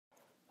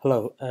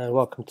Hello and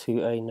welcome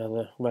to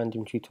another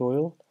random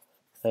tutorial.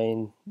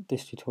 In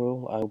this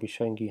tutorial I will be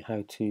showing you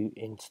how to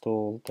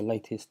install the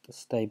latest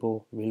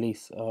stable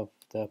release of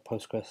the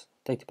Postgres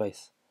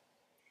database.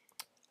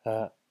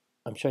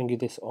 I'm showing you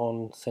this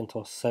on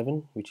Centos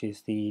 7, which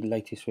is the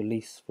latest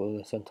release for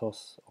the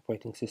Centos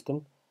operating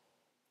system.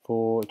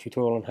 For a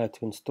tutorial on how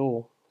to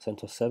install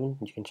Centos 7,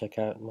 you can check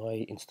out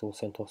my Install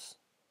Centos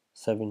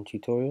 7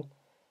 tutorial.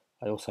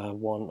 I also have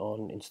one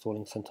on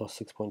installing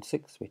Centos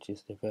 6.6, which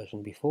is the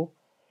version before.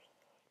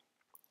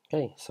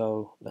 Okay,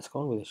 so let's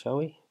go on with it, shall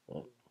we?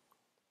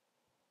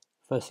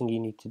 First thing you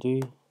need to do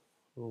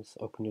is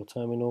open your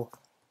terminal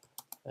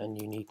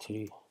and you need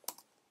to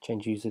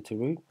change user to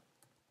root.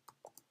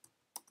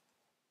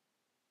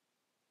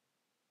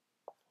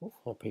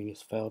 My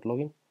previous failed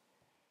login.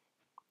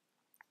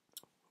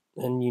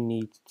 Then you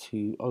need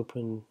to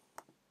open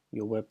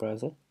your web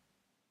browser.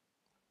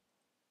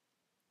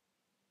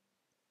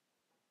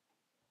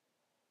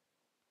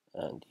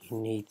 And you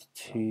need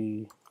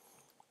to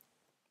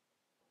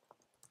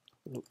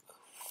look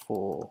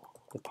for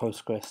the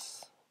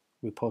Postgres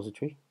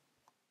repository.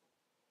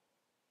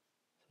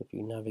 So if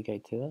you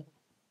navigate to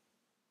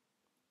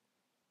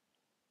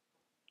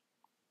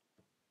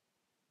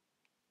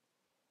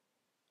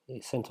that,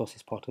 Centos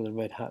is part of the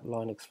Red Hat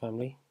Linux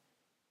family.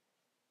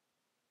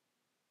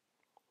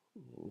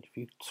 If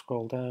you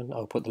scroll down,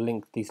 I'll put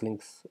these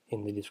links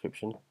in the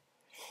description.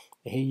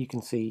 Here you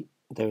can see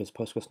there is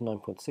Postgres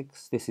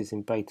 9.6. This is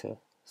in beta,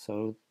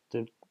 so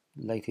the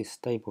latest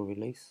stable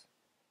release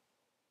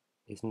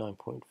is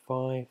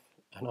 9.5,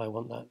 and I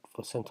want that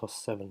for Centos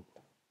 7.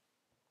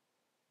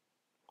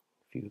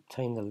 If you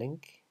obtain the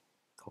link,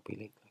 copy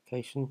link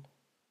location,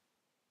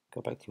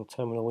 go back to your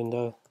terminal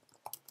window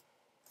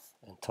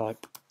and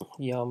type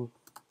yum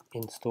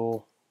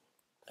install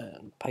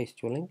and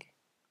paste your link.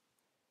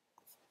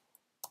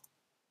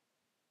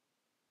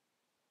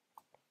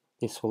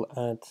 This will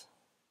add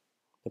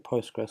the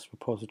Postgres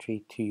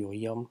repository to your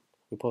yum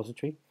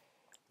repository.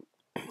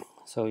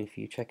 So if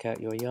you check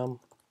out your yum,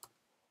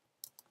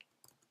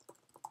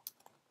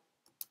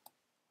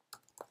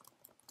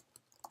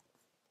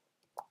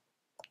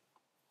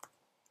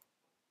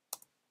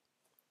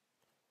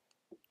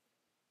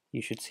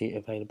 you should see it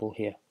available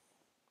here.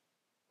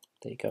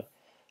 There you go.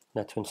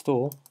 Now to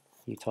install,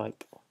 you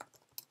type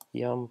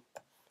yum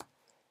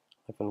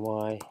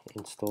 -y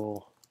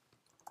install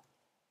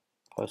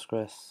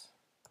Postgres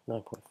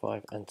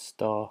 9.5 and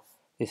star.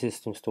 This is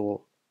to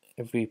install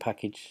every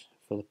package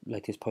for the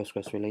latest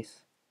Postgres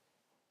release.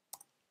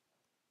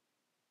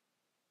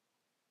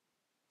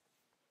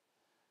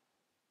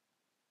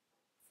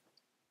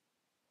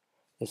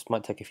 This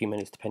might take a few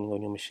minutes depending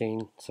on your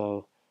machine,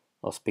 so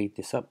I'll speed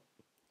this up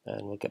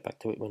and we'll get back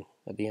to it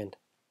at the end.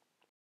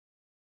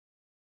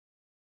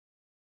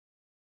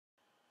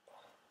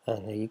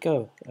 And there you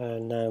go.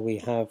 Now we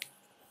have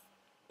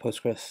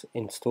Postgres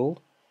installed.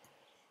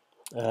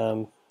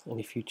 And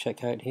if you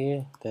check out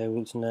here, there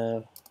is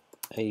now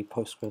a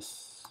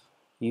Postgres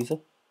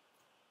user.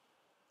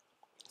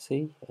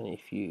 See, and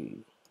if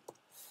you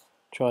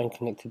try and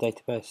connect to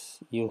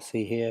database, you'll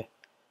see here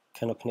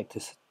cannot connect to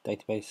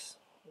database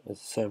as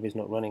the server is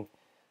not running.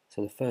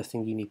 So the first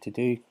thing you need to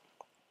do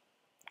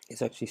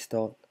is actually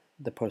start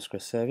the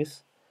Postgres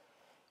service.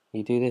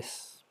 You do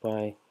this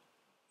by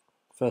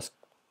first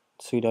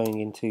sudoing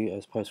into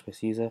as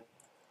Postgres user,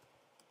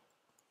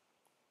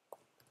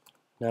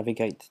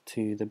 navigate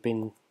to the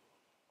bin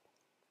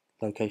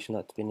location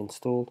that's been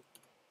installed,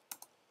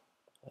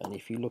 and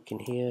if you look in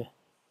here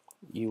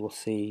you will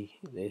see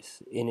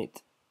this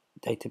init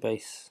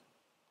database.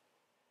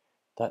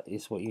 That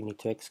is what you need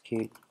to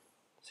execute.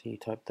 So you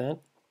type that,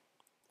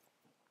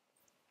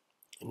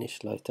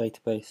 Initialise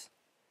database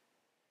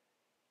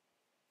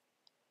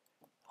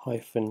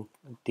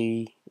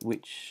 -d,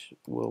 which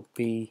will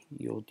be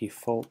your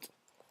default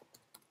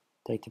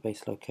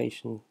database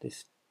location.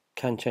 This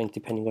can change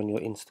depending on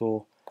your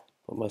install,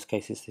 but most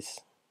cases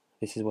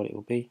this is what it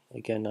will be.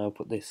 Again, I'll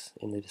put this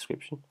in the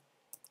description.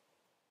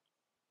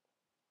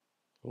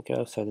 There you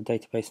go. So the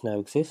database now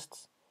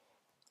exists.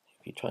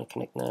 If you try and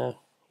connect now,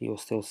 you will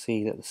still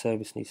see that the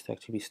service needs to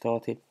actually be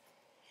started.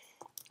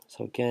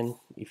 So again,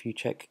 if you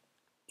check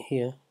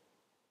here,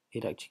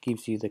 it actually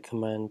gives you the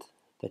command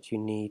that you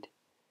need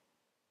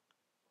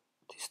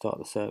to start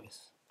the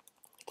service.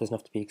 It doesn't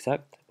have to be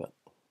exact, but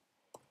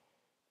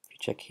if you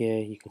check here,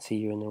 you can see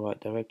you're in the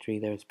right directory.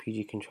 There is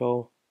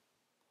pgcontrol.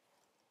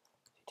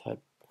 You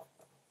type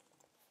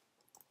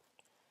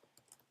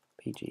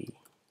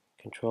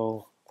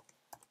pgcontrol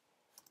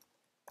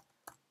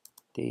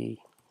the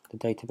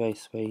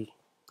database the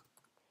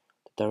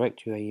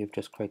directory where you've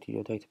just created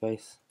your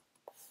database,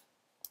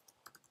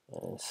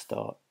 and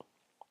start.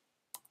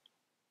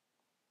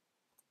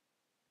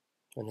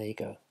 And there you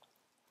go.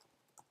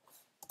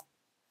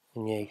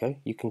 And there you go,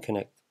 you can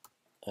connect.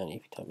 And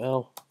if you type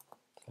l/l,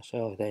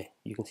 there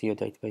you can see your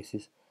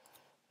databases.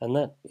 And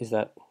that is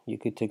that.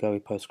 You're good to go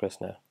with Postgres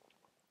now.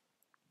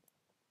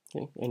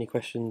 Okay, any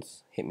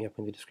questions, hit me up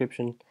in the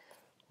description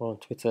or on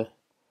Twitter,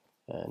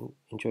 and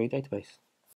enjoy your database.